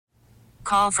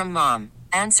Call from mom.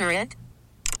 Answer it.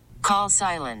 Call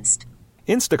silenced.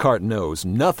 Instacart knows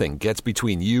nothing gets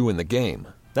between you and the game.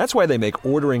 That's why they make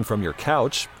ordering from your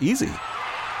couch easy.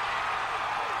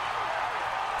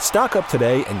 Stock up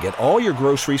today and get all your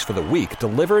groceries for the week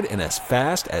delivered in as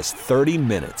fast as 30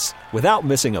 minutes without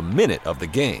missing a minute of the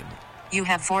game. You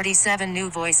have 47 new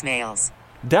voicemails.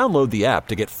 Download the app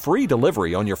to get free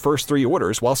delivery on your first 3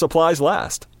 orders while supplies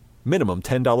last. Minimum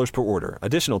 $10 per order.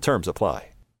 Additional terms apply.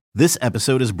 This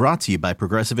episode is brought to you by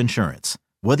Progressive Insurance.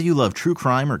 Whether you love true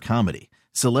crime or comedy,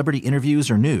 celebrity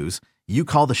interviews or news, you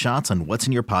call the shots on what's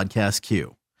in your podcast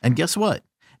queue. And guess what?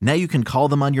 Now you can call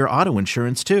them on your auto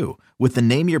insurance too with the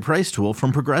Name Your Price tool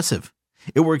from Progressive.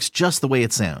 It works just the way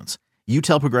it sounds. You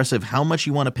tell Progressive how much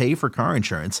you want to pay for car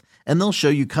insurance, and they'll show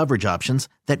you coverage options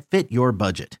that fit your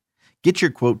budget. Get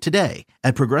your quote today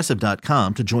at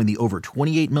Progressive.com to join the over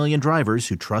 28 million drivers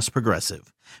who trust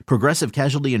Progressive. Progressive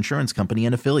Casualty Insurance Company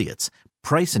and Affiliates.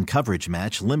 Price and coverage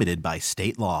match limited by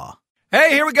state law.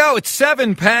 Hey, here we go. It's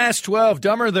 7:12.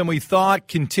 Dumber Than We Thought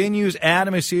continues.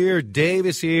 Adam is here. Dave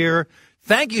is here.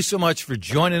 Thank you so much for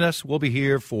joining us. We'll be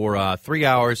here for 3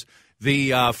 hours.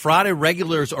 The Friday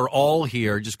regulars are all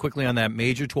here. Just quickly on that,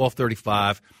 Major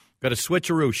 1235. Got a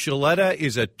switcheroo. Shaletta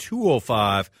is at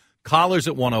 205. Collars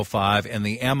at 105. And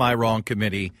the Am I Wrong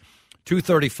Committee,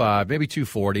 235, maybe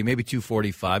 240, maybe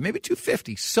 245, maybe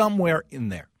 250, somewhere in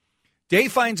there.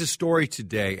 Dave finds a story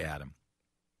today, Adam,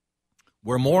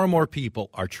 where more and more people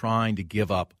are trying to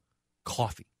give up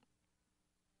coffee.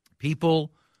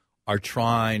 People are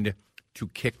trying to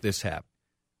kick this habit.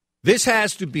 This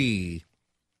has to be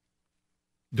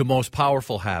the most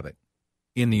powerful habit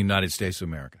in the United States of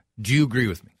America. Do you agree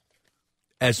with me?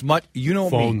 As much, you know,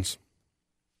 phones.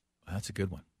 That's a good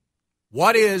one.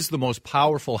 What is the most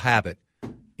powerful habit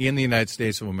in the United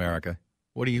States of America?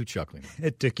 What are you chuckling at?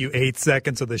 It took you 8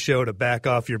 seconds of the show to back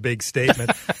off your big statement.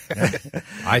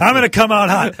 I'm going to come out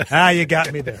hot. You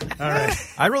got me there. All right.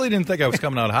 I really didn't think I was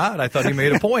coming out hot. I thought he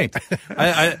made a point.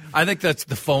 I think that's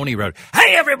the phony road.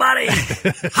 Hey, everybody.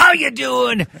 How you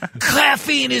doing?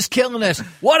 Caffeine is killing us.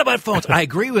 What about phones? I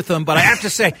agree with them, but I have to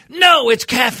say, no, it's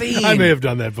caffeine. I may have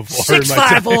done that before.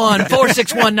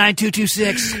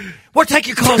 651-461-9226. We'll take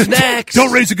your calls next.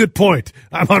 Don't raise a good point.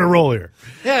 I'm on a roll here.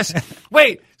 Yes.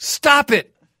 Wait, stop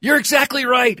it. You're exactly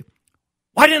right.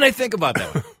 Why didn't I think about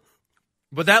that?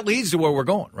 But that leads to where we're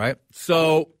going, right?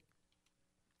 So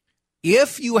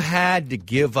if you had to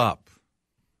give up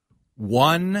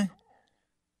one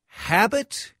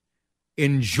habit,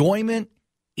 enjoyment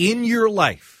in your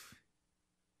life,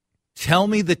 tell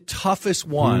me the toughest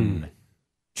one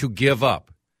to give up.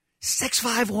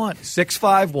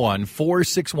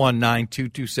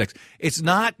 651-461-9226. It's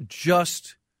not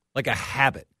just like a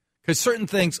habit. Because certain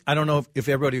things, I don't know if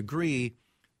everybody agree,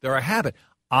 they're a habit.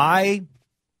 I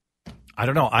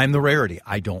don't know. I'm the rarity.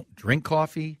 I don't drink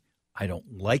coffee. I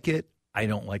don't like it. I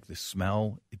don't like the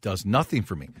smell. It does nothing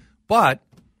for me. But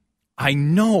I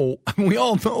know, we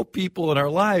all know people in our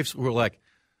lives who are like,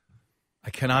 I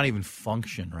cannot even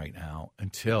function right now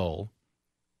until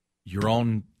your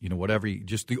own, whatever,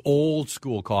 just the old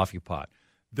school coffee pot,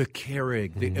 the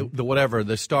Keurig, the whatever,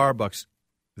 the Starbucks,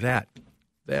 that.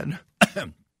 Then,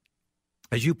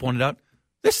 as you pointed out,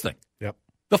 this thing. Yep.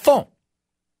 The phone.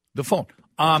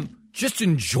 Just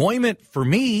enjoyment for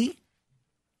me,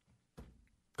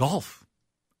 golf.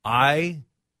 I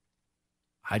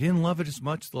didn't love it as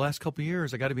much the last couple of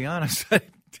years. I got to be honest. I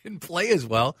didn't play as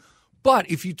well.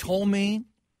 But if you told me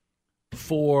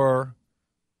for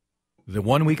the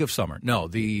 1 week of summer, no,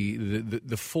 the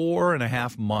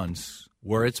 4.5 months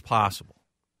where it's possible,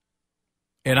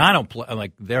 and I don't play,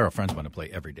 like, there are friends want to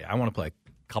play every day. I want to play a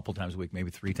couple times a week,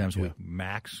 maybe 3 times a week,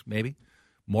 max, maybe.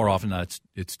 More often than not,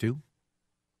 it's 2.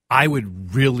 I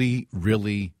would really,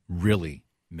 really, really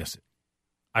miss it.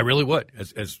 I really would,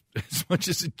 as much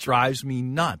as it drives me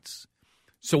nuts.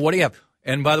 So what do you have?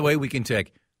 And by the way, we can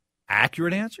take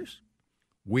accurate answers,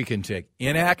 we can take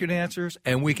inaccurate answers,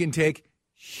 and we can take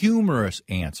humorous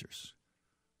answers.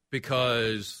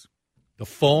 Because the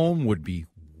phone would be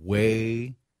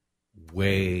way,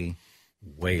 way,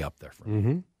 way up there for me.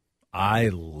 Mm-hmm. I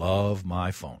love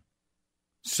my phone.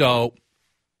 So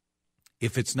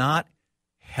if it's not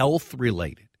health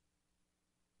related,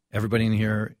 everybody in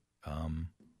here,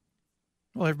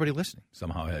 everybody listening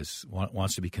somehow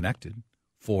wants to be connected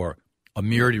for a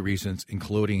myriad of reasons,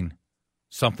 including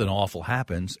something awful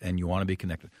happens and you want to be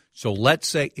connected. So let's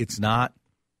say it's not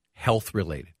health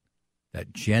related,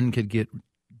 that Jen could get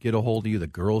a hold of you, the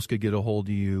girls could get a hold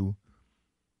of you.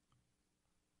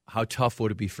 How tough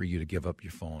would it be for you to give up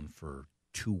your phone for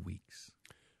 2 weeks?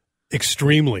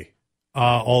 Extremely.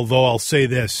 Although I'll say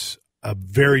this,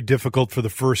 very difficult for the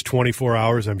first 24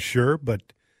 hours, I'm sure. But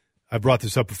I brought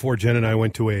this up before. Jen and I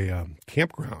went to a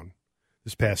campground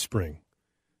this past spring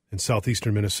in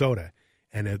southeastern Minnesota,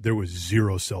 and there was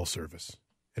zero cell service.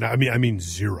 And I mean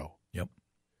zero. Yep.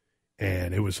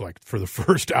 And it was like for the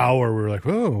first hour, we were like,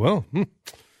 oh, well.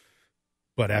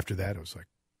 But after that, it was like,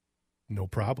 no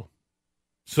problem.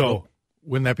 So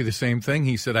wouldn't that be the same thing?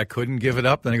 He said, I couldn't give it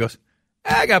up. Then he goes,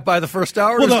 I got by the first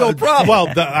hour. There's no problem. Well,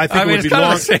 I think it would be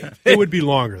longer. It would be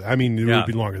longer. I mean, it Yeah. would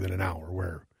be longer than an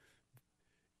hour.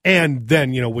 And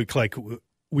then,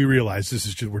 we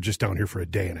realized we're just down here for a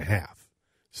day and a half.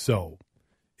 So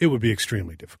it would be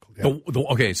extremely difficult. Yeah.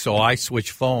 Okay, so I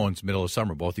switched phones middle of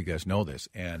summer. Both of you guys know this.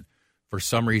 And for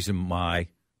some reason, my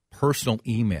personal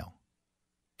email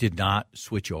did not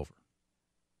switch over.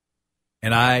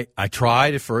 And I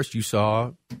tried at first. You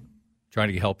saw trying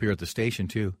to get help here at the station,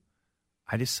 too.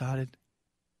 I decided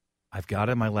I've got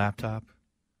it on my laptop.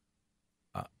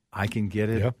 I can get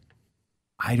it. Yeah.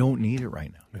 I don't need it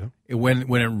right now. Yeah.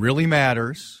 When it really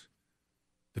matters,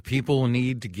 the people who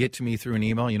need to get to me through an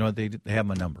email, they have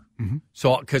my number. Mm-hmm.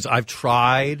 So because I've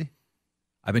tried,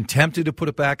 I've been tempted to put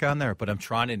it back on there, but I'm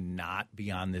trying to not be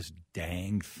on this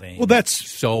dang thing. Well, that's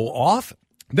so often.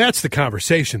 That's the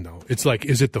conversation, though. It's like,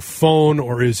 is it the phone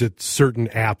or is it certain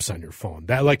apps on your phone?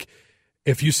 That, like,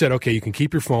 if you said, okay, you can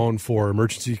keep your phone for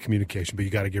emergency communication, but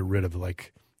you got to get rid of,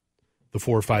 like, the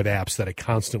 4 or 5 apps that I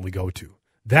constantly go to.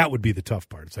 That would be the tough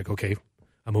part. It's like, okay,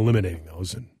 I'm eliminating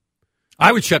those. And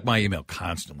I would check my email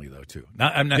constantly, though, too.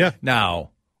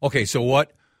 Now, okay, so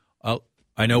what?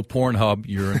 I know Pornhub,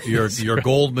 your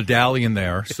gold medallion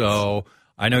there, so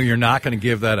I know you're not going to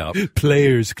give that up.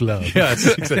 Players Club. Yes,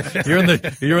 exactly.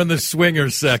 You're in the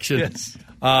swingers section. Yes.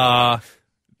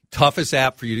 Toughest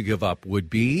app for you to give up would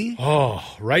be? Oh,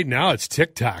 right now it's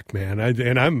TikTok, man.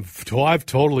 I've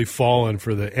totally fallen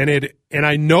for and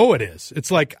I know it is.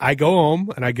 It's like I go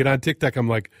home and I get on TikTok. I'm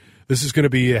like, this is going to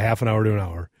be a half an hour to an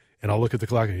hour, and I'll look at the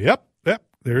clock. And, yep.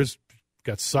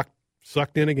 Got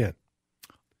sucked in again.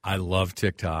 I love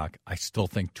TikTok. I still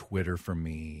think Twitter for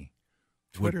me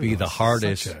would be the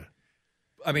hardest.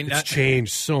 It's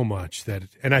changed so much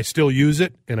and I still use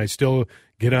it and I still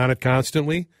get on it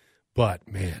constantly. But,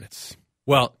 man, it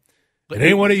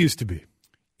ain't what it used to be.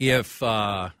 If,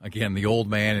 again, the old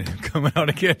man coming out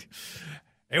again,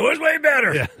 it was way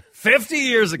better 50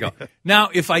 years ago. Now,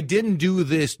 if I didn't do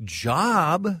this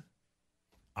job,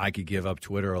 I could give up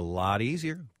Twitter a lot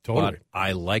easier. Totally. But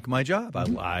I like my job.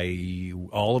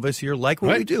 All of us here like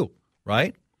what we do,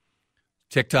 right?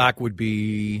 TikTok would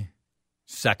be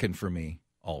second for me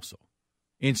also.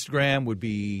 Instagram would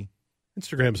be...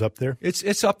 Instagram's up there.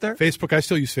 It's up there. Facebook, I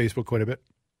still use Facebook quite a bit.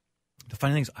 The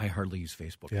funny thing is I hardly use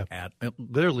Facebook. Yeah.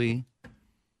 Literally,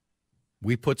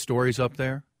 we put stories up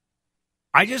there.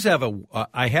 I just have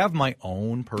I have my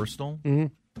own personal.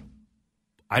 Mm-hmm.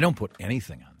 I don't put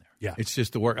anything on there. Yeah. It's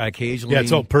just the work. I occasionally. Yeah,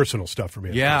 it's all personal stuff for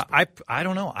me. Yeah, I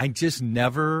don't know. I just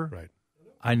never. Right.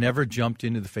 I never jumped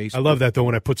into the Facebook. I love that, though,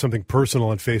 when I put something personal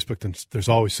on Facebook, then there's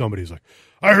always somebody who's like,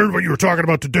 I heard what you were talking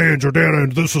about today in Jordana,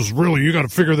 and this is really, you got to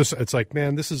figure this. It's like,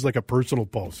 man, this is like a personal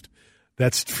post.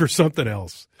 That's for something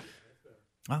else.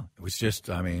 Oh, it was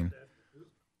just, I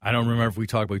don't remember if we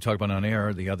talked about on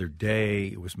air the other day.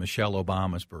 It was Michelle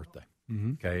Obama's birthday.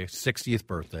 Mm-hmm. Okay, 60th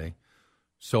birthday.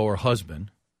 So her husband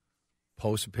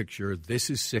posts a picture. This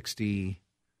is 60.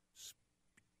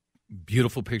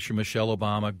 Beautiful picture, Michelle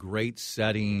Obama, great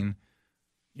setting.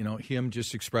 Him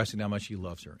just expressing how much he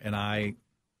loves her. And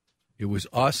it was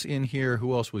us in here.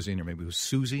 Who else was in here? Maybe it was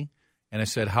Susie. And I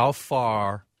said, how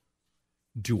far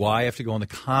do I have to go in the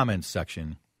comments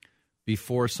section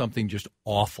before something just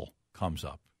awful comes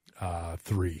up?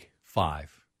 3.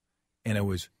 5. And it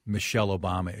was Michelle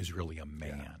Obama is really a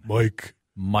man. Yeah.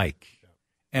 Mike.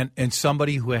 Yeah. And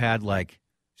somebody who had like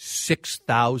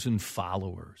 6,000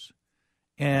 followers.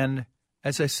 And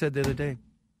as I said the other day,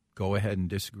 go ahead and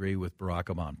disagree with Barack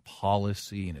Obama on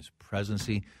policy and his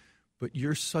presidency, but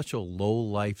you're such a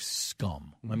low-life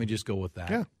scum. Let me just go with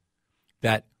that. Yeah.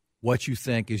 That what you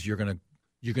think is you're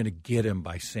gonna get him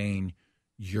by saying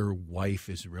your wife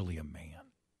is really a man.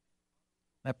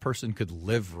 That person could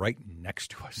live right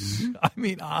next to us.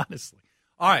 Mm-hmm. Honestly.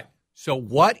 All right. So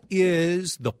what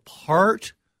is the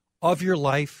part of your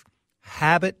life,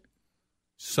 habit,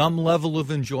 some level of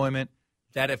enjoyment,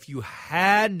 that if you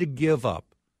had to give up?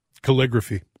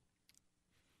 Calligraphy.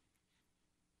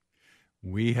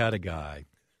 We had a guy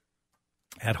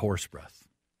at Horse Breath,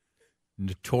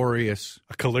 notorious.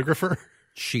 A calligrapher?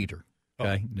 Cheater.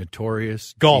 Okay? Oh.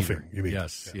 Notorious. Golfing, cheater. you mean?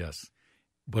 Yes.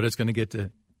 But it's going to get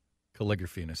to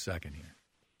calligraphy in a second here.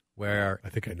 Where I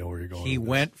think I know where you're going. He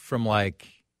went from I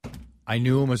I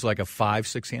knew him as like a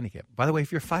 5'6" handicap. By the way,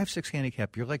 if you're 5'6"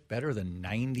 handicap, you're like better than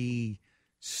 97%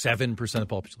 of the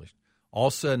population. All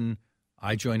of a sudden,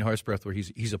 I joined Horse Breath where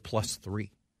he's a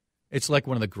 +3. It's like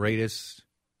one of the greatest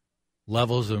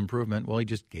levels of improvement. Well, he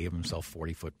just gave himself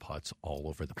 40-foot putts all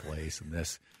over the place and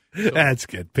this. So, that's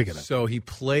good. Pick it up. So he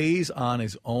plays on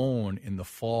his own in the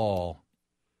fall,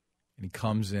 and he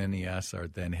comes in. He asks our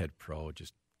then head pro,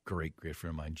 just great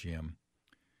friend of mine, Jim.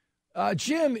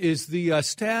 Jim is the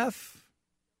staff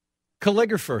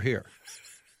calligrapher here.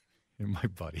 And my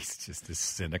buddy's just as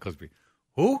cynical as me.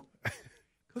 Who?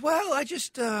 Well, I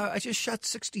just shot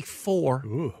 64.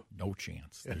 Ooh. No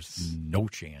chance. There's no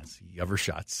chance he ever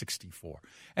shot 64.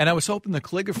 And I was hoping the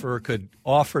calligrapher could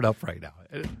offer it up right now.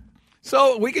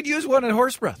 So we could use one at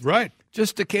Horse Breath. Right.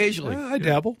 Just occasionally. I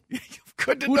dabble.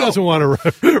 Good to Who know. doesn't want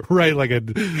to write like a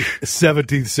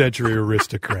 17th century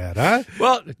aristocrat, huh?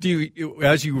 Well,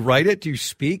 as you write it, do you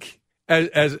speak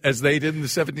as they did in the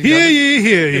 1700s?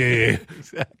 Hear ye.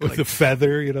 Exactly. With the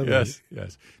feather, you know. Yes.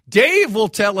 Dave will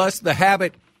tell us the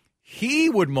habit he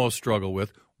would most struggle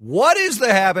with. What is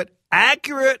the habit,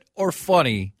 accurate or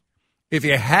funny, if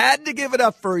you had to give it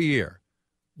up for a year?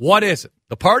 What is it?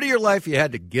 The part of your life you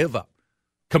had to give up.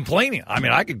 Complaining. I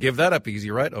mean, I could give that up easy,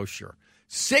 right? Oh, sure.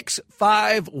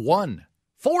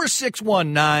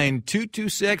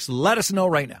 651-461-9226. Let us know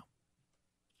right now.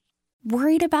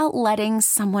 Worried about letting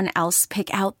someone else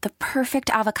pick out the perfect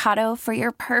avocado for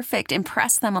your perfect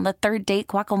impress them on the third date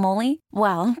guacamole?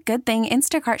 Well, good thing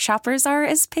Instacart shoppers are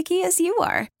as picky as you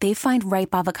are. They find ripe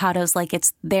avocados like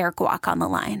it's their guac on the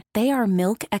line. They are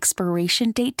milk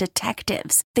expiration date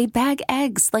detectives. They bag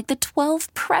eggs like the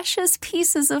 12 precious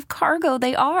pieces of cargo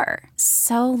they are.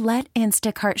 So let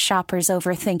Instacart shoppers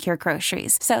overthink your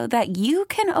groceries so that you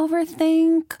can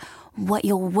overthink what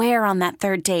you'll wear on that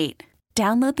third date.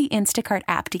 Download the Instacart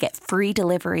app to get free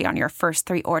delivery on your first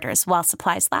 3 orders while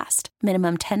supplies last.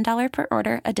 Minimum $10 per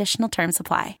order. Additional terms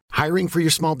apply. Hiring for your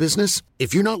small business?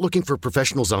 If you're not looking for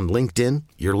professionals on LinkedIn,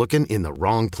 you're looking in the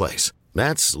wrong place.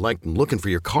 That's like looking for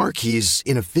your car keys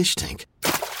in a fish tank.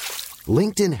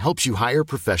 LinkedIn helps you hire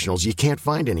professionals you can't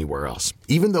find anywhere else,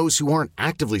 even those who aren't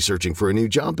actively searching for a new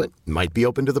job but might be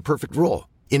open to the perfect role.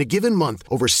 In a given month,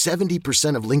 over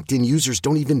 70% of LinkedIn users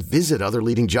don't even visit other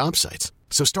leading job sites.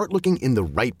 So start looking in the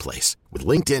right place. With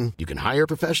LinkedIn, you can hire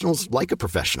professionals like a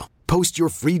professional. Post your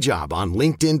free job on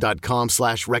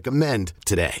linkedin.com/recommend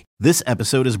today. This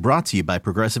episode is brought to you by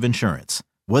Progressive Insurance.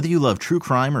 Whether you love true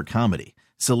crime or comedy,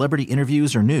 celebrity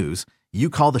interviews or news, you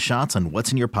call the shots on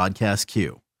what's in your podcast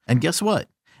queue. And guess what?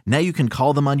 Now you can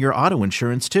call them on your auto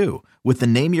insurance too with the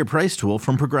Name Your Price tool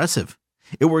from Progressive.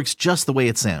 It works just the way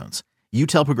it sounds. You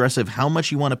tell Progressive how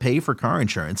much you want to pay for car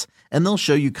insurance, and they'll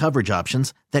show you coverage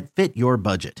options that fit your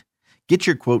budget. Get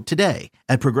your quote today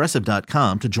at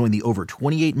Progressive.com to join the over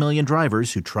 28 million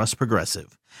drivers who trust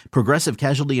Progressive. Progressive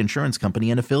Casualty Insurance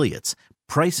Company and Affiliates.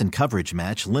 Price and coverage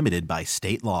match limited by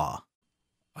state law.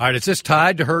 All right, is this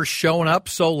tied to her showing up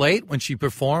so late when she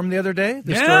performed the other day?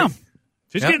 She's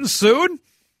getting sued.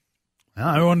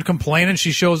 Well, everyone complaining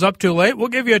she shows up too late. We'll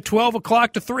give you a 12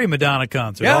 o'clock to 3 Madonna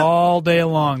concert all day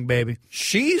long, baby.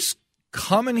 She's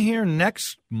coming here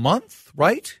next month,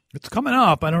 right? It's coming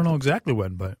up. I don't know exactly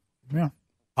when, but yeah.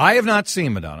 I have not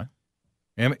seen Madonna.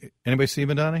 Anybody see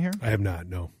Madonna here? I have not,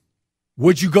 no.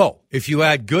 Would you go? If you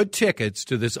had good tickets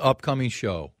to this upcoming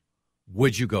show,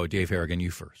 would you go? Dave Harrigan,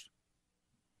 you first.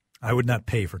 I would not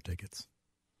pay for tickets.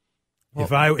 Well,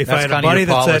 if I had a buddy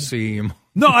that said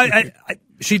no,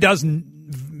 she does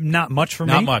not much for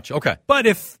me. Not much, okay. But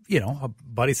if, a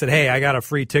buddy said, hey, I got a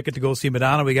free ticket to go see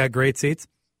Madonna, we got great seats,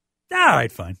 all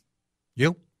right, fine.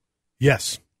 You?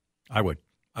 Yes. I would.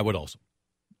 I would also.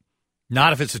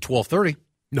 Not if it's at 12:30.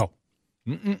 No.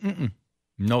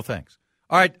 No thanks.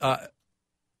 All right.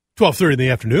 12:30 in the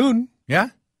afternoon. Yeah?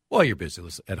 Well, you're busy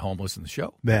at home listening to the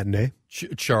show. Matinee.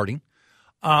 Charting.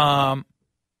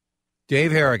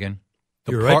 Dave Harrigan.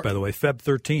 You're right, by the way. Feb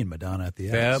 13, Madonna at the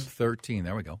X. Feb 13.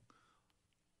 There we go.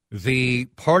 The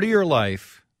part of your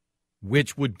life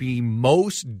which would be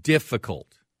most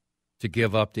difficult to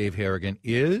give up, Dave Harrigan,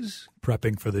 is?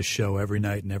 Prepping for this show every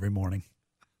night and every morning.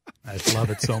 I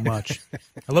love it so much.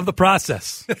 I love the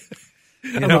process.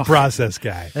 I'm a process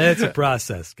guy. It's a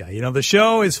process guy. The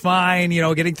show is fine.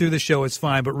 Getting through the show is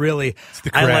fine, but really, it's the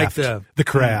craft. I like the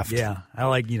craft. Yeah, I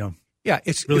like, Yeah,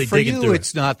 it's really for digging you. through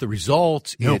It's not the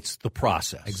results; it's the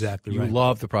process. Exactly. You right.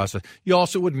 love the process. You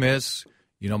also would miss,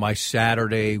 my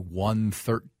Saturday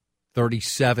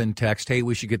 1:37 text. Hey,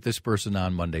 we should get this person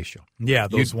on Monday's show. Yeah,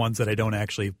 those ones that I don't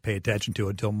actually pay attention to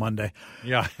until Monday.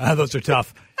 Yeah, those are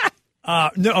tough.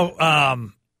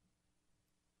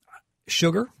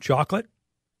 Sugar, chocolate.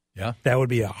 Yeah. That would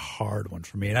be a hard one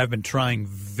for me. And I've been trying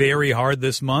very hard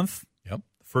this month. Yep.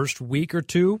 First week or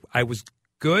two, I was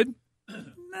good.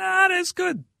 Not as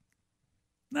good.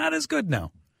 Not as good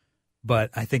now.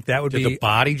 But I think that would Did be... the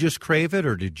body just crave it,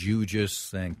 or did you just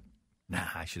think, nah,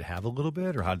 I should have a little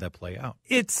bit, or how did that play out?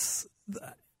 It's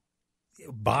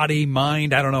body,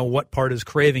 mind, I don't know what part is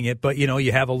craving it, but,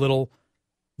 you have a little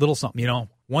something,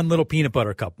 one little peanut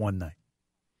butter cup one night.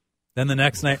 Then the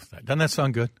next night... Doesn't that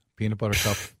sound good? Peanut butter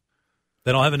cup.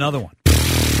 Then I'll have another one.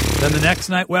 Then the next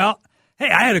night, well, hey,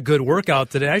 I had a good workout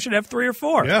today. I should have 3 or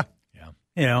 4. Yeah.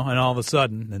 And all of a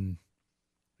sudden, and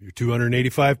You're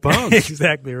 285 pounds.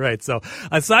 exactly right. So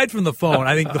aside from the phone,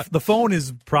 I think the phone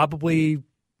is probably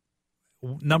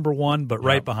number one, but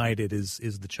right behind it is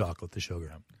the chocolate, the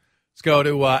sugar. Let's go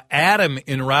to Adam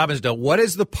in Robbinsdale. What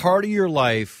is the part of your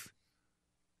life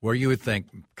where you would think,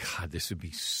 God, this would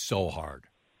be so hard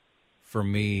for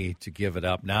me to give it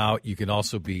up? Now, you can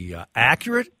also be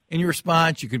accurate in your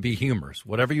response. You can be humorous,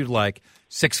 whatever you'd like.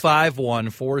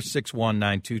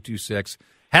 651-461-9226.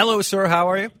 Hello, sir.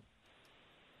 How are you?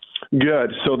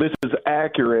 Good. So this is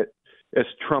accurate as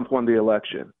Trump won the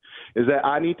election. Is that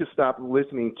I need to stop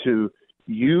listening to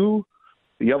you,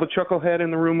 the other chucklehead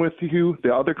in the room with you,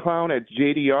 the other clown at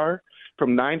JDR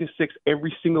from 9 to 6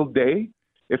 every single day.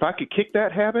 If I could kick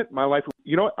that habit, my life,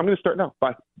 you know what? I'm going to start now.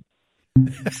 Bye.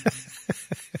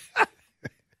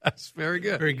 That's very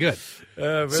good. Very good.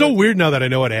 So weird now that I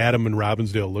know what Adam in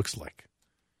Robbinsdale looks like.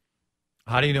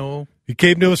 How do you know? He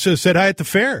came to us and said hi at the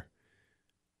fair.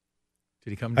 Did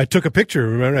he come? I took a picture.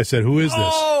 Remember, I said, "Who is this?"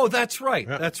 Oh, that's right.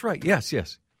 Yeah. That's right. Yes.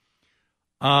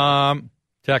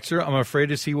 Texter, I'm afraid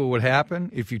to see what would happen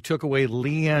if you took away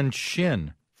Leanne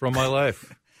Shin from my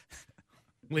life.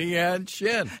 Leanne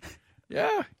Shin.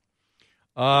 Yeah.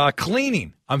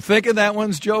 Cleaning. I'm thinking that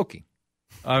one's joking.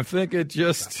 I'm thinking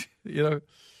just, I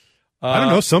don't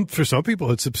know. For some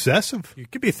people, it's obsessive.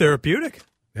 It could be therapeutic.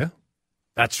 Yeah.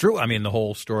 That's true. I mean, the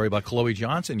whole story about Chloe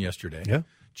Johnson yesterday. Yeah.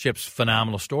 Chip's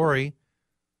phenomenal story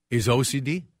is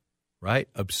OCD, right?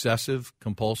 Obsessive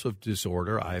compulsive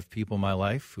disorder. I have people in my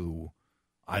life who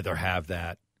either have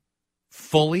that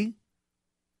fully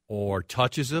or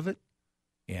touches of it.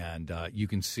 And you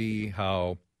can see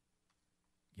how,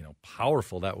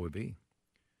 powerful that would be.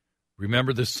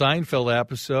 Remember the Seinfeld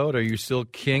episode, Are You Still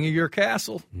King of Your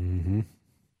Castle? Mm-hmm.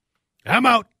 I'm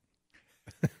out.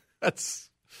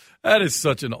 That is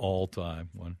such an all-time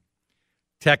one.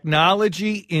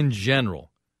 Technology in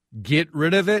general. Get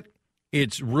rid of it.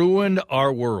 It's ruined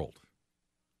our world.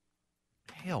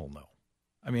 Hell no.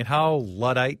 I mean, how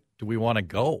Luddite do we want to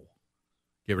go?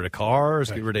 Get rid of cars,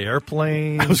 get rid of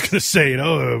airplanes. I was going to say,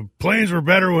 the planes were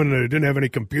better when they didn't have any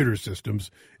computer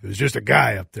systems. It was just a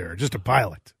guy up there, just a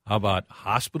pilot. How about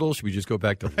hospitals? Should we just go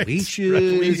back to leashes?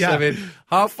 Right. Yeah. I mean,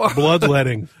 how far?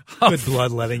 Bloodletting. Good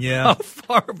bloodletting, yeah. How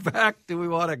far back do we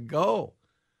want to go?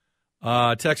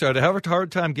 Text, I have a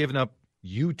hard time giving up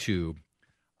YouTube.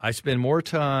 I spend more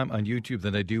time on YouTube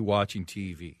than I do watching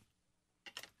TV.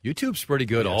 YouTube's pretty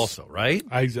good also, right?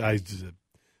 I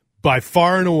by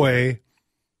far and away,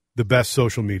 the best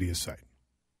social media site.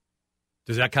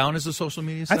 Does that count as a social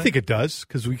media site? I think it does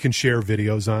because we can share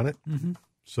videos on it. Mm-hmm.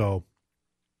 So,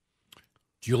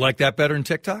 do you like that better than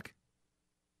TikTok?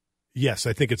 Yes,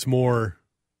 I think it's more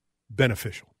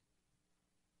beneficial.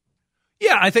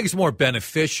 Yeah, I think it's more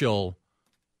beneficial.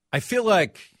 I feel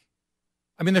like,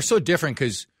 they're so different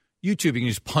because YouTube, you can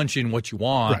just punch in what you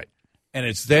want, right, and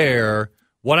it's there.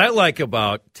 What I like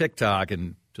about TikTok,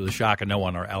 and to the shock of no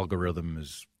one, our algorithm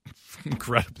is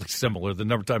incredibly similar. The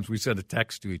number of times we send a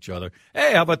text to each other,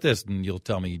 hey, how about this? And you'll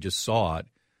tell me you just saw it.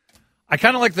 I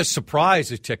kind of like the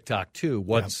surprise of TikTok, too.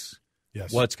 What's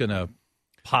going to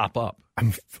pop up?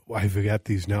 I forgot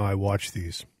these now. I watch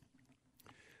these.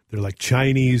 They're like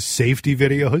Chinese safety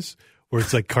videos where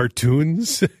it's like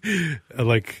cartoons.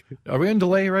 Like, are we in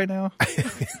delay right now?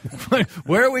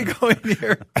 Where are we going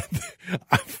here?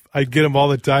 I get them all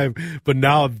the time, but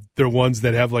now they're ones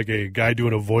that have like a guy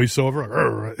doing a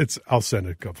voiceover. I'll send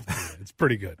it a couple. It's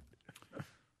pretty good.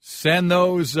 Send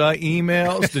those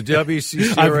emails to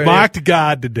WCC. I've mocked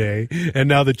God today, and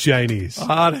now the Chinese.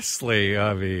 Honestly,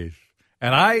 and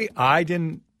I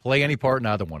didn't play any part in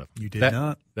either one of them. You did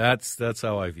not. That's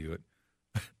how I view it.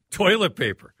 Toilet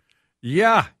paper.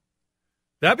 Yeah.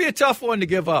 That'd be a tough one to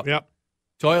give up. Yep.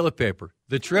 Toilet paper.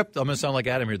 The trip, I'm going to sound like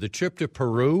Adam here. The trip to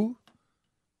Peru,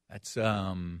 that's,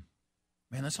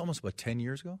 that's almost, 10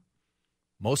 years ago?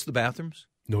 Most of the bathrooms?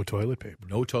 No toilet paper.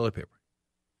 No toilet paper.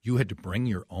 You had to bring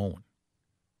your own.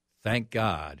 Thank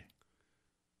God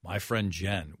my friend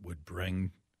Jen would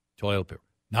bring toilet paper.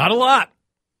 Not a lot,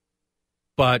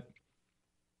 but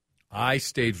I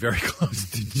stayed very close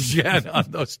to Jen on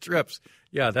those trips.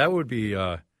 Yeah, that would be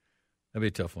that'd be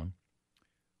a tough one.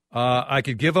 I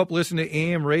could give up listening to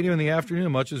AM radio in the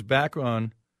afternoon, much as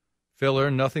background filler,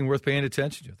 nothing worth paying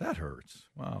attention to. That hurts.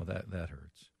 Wow, that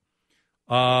hurts.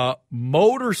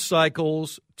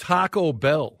 Motorcycles, Taco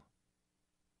Bell.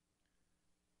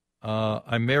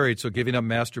 I'm married, so giving up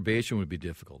masturbation would be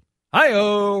difficult.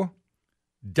 Hi-oh.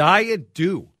 Diet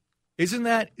Do. Is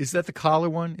that the collar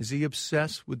one? Is he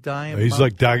obsessed with diet? He's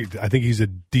like, I think he's a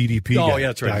DDP guy. Oh, yeah,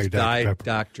 that's right.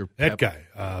 Dr. That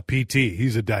guy, PT,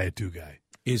 he's a Diet 2 guy.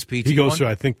 Is PT He goes one? through,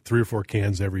 I think, 3 or 4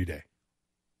 cans every day.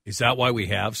 Is that why we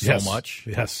have so Yes. much?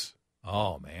 Yes.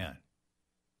 Oh, man.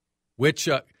 Which,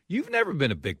 you've never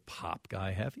been a big pop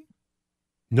guy, have you?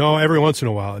 No, every once in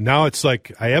a while. Now it's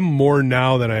like, I am more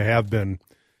now than I have been.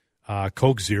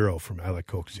 Coke Zero I like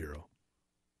Coke Zero.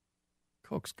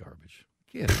 Coke's garbage.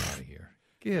 Get out of here.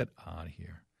 Get out of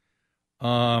here.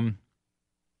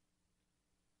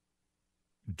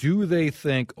 Do they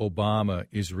think Obama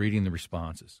is reading the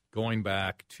responses? Going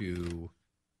back to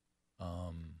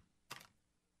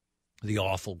the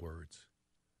awful words.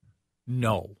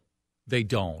 No, they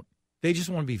don't. They just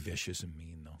want to be vicious and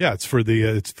mean, though. Yeah, it's for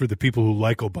the people who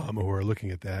like Obama who are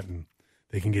looking at that, and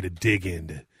they can get a dig in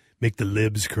to make the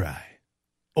libs cry.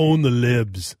 Own the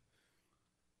libs.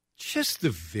 Just the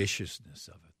viciousness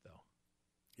of it, though.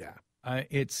 Yeah.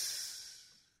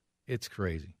 It's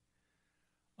crazy.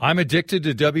 I'm addicted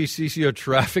to WCCO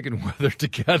traffic and weather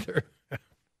together.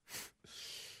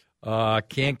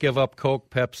 Can't give up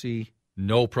Coke, Pepsi,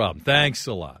 no problem. Thanks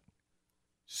a lot.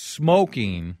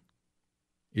 Smoking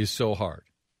is so hard.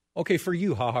 Okay, for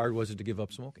you, how hard was it to give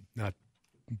up smoking? Not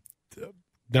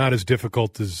as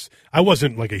difficult as I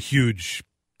wasn't like a huge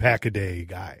pack a day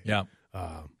guy. Yeah.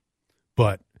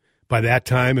 But by that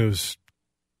time, it was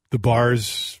the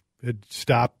bars had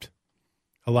stopped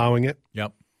allowing it.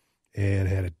 Yep. And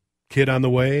had a kid on the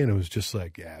way, and it was just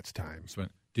like, yeah, it's time.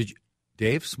 Did you,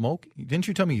 Dave, smoke? Didn't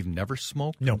you tell me you've never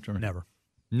smoked? No, never.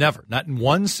 Never. Not in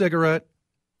one cigarette?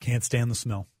 Can't stand the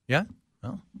smell. Yeah?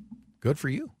 Oh, good for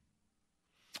you.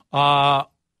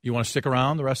 You want to stick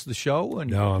around the rest of the show?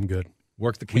 And No, I'm good.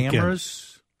 Work the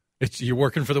cameras? You're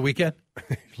working for the weekend?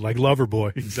 Like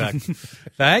Loverboy. Exactly.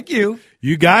 Thank you.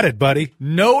 You got it, buddy.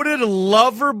 Noted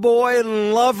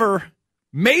Loverboy lover.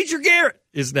 Major Garrett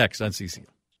is next on CCO.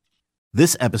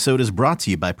 This episode is brought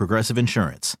to you by Progressive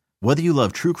Insurance. Whether you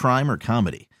love true crime or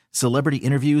comedy, celebrity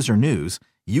interviews or news,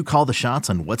 you call the shots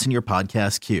on what's in your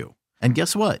podcast queue. And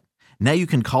guess what? Now you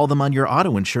can call them on your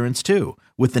auto insurance too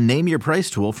with the Name Your Price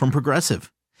tool from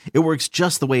Progressive. It works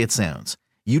just the way it sounds.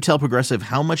 You tell Progressive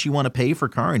how much you want to pay for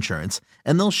car insurance,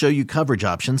 and they'll show you coverage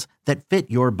options that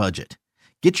fit your budget.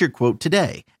 Get your quote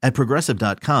today at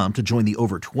Progressive.com to join the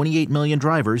over 28 million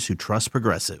drivers who trust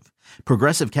Progressive.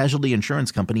 Progressive Casualty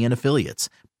Insurance Company and Affiliates.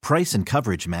 Price and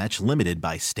coverage match limited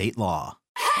by state law.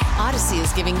 Odyssey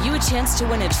is giving you a chance to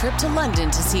win a trip to London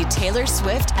to see Taylor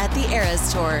Swift at the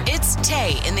Eras Tour. It's Tay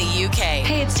in the UK.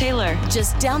 Hey, it's Taylor.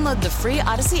 Just download the free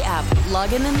Odyssey app,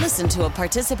 log in and listen to a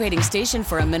participating station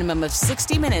for a minimum of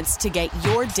 60 minutes to get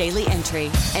your daily entry.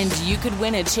 And you could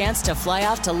win a chance to fly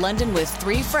off to London with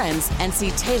 3 friends and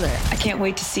see Taylor. I can't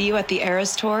wait to see you at the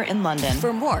Eras Tour in London.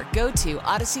 For more, go to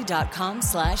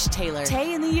odyssey.com/Taylor.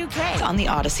 Tay in the UK. It's on the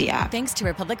Odyssey app. Thanks to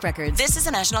Republic Records. This is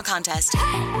a national contest.